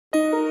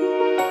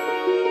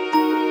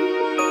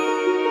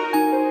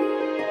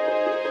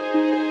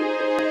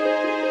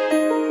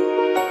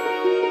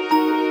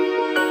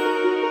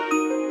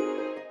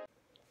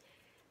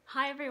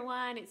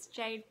it's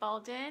Jade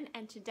Bolden,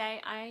 and today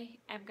I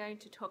am going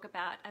to talk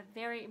about a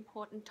very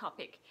important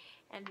topic,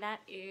 and that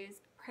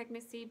is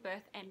pregnancy,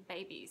 birth and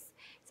babies.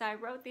 So I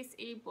wrote this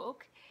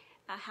ebook,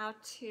 how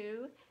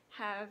to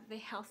have the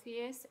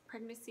healthiest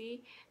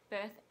pregnancy,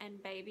 birth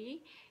and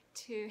baby,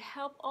 to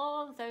help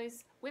all of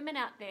those women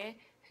out there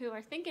who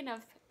are thinking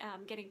of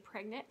getting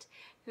pregnant,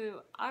 who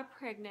are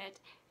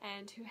pregnant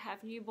and who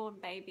have newborn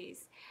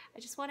babies.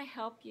 I just want to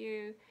help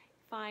you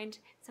find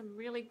some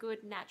really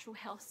good natural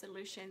health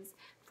solutions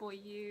for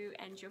you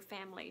and your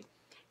family.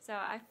 So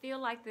I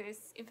feel like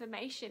this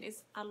information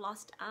is a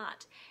lost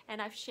art,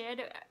 and I've shared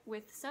it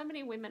with so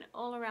many women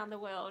all around the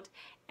world,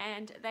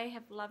 and they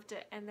have loved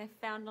it and they've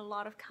found a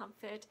lot of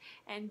comfort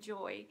and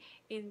joy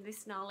in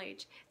this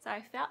knowledge. So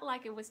I felt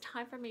like it was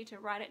time for me to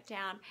write it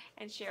down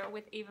and share it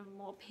with even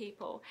more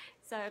people.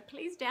 So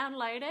please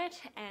download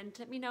it and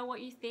let me know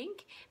what you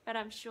think, but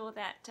I'm sure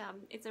that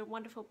it's a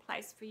wonderful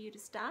place for you to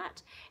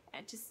start,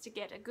 just to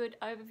get a good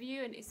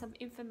overview and some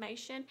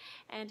information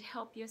and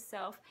help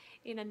yourself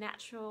in a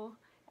natural,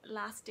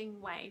 lasting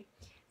way.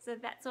 So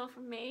that's all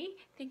from me.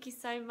 Thank you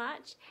so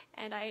much,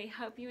 and I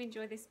hope you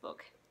enjoy this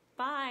book.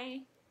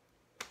 Bye.